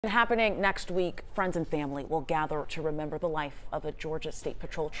Happening next week, friends and family will gather to remember the life of a Georgia State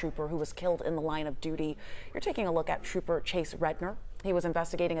Patrol trooper who was killed in the line of duty. You're taking a look at Trooper Chase Redner. He was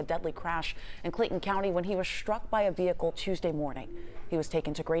investigating a deadly crash in Clayton County when he was struck by a vehicle Tuesday morning. He was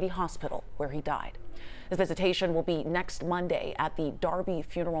taken to Grady Hospital where he died. His visitation will be next Monday at the Darby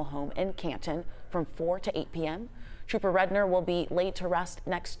Funeral Home in Canton from 4 to 8 p.m. Trooper Redner will be laid to rest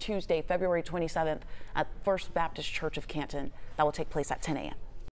next Tuesday, February 27th at First Baptist Church of Canton. That will take place at 10 a.m.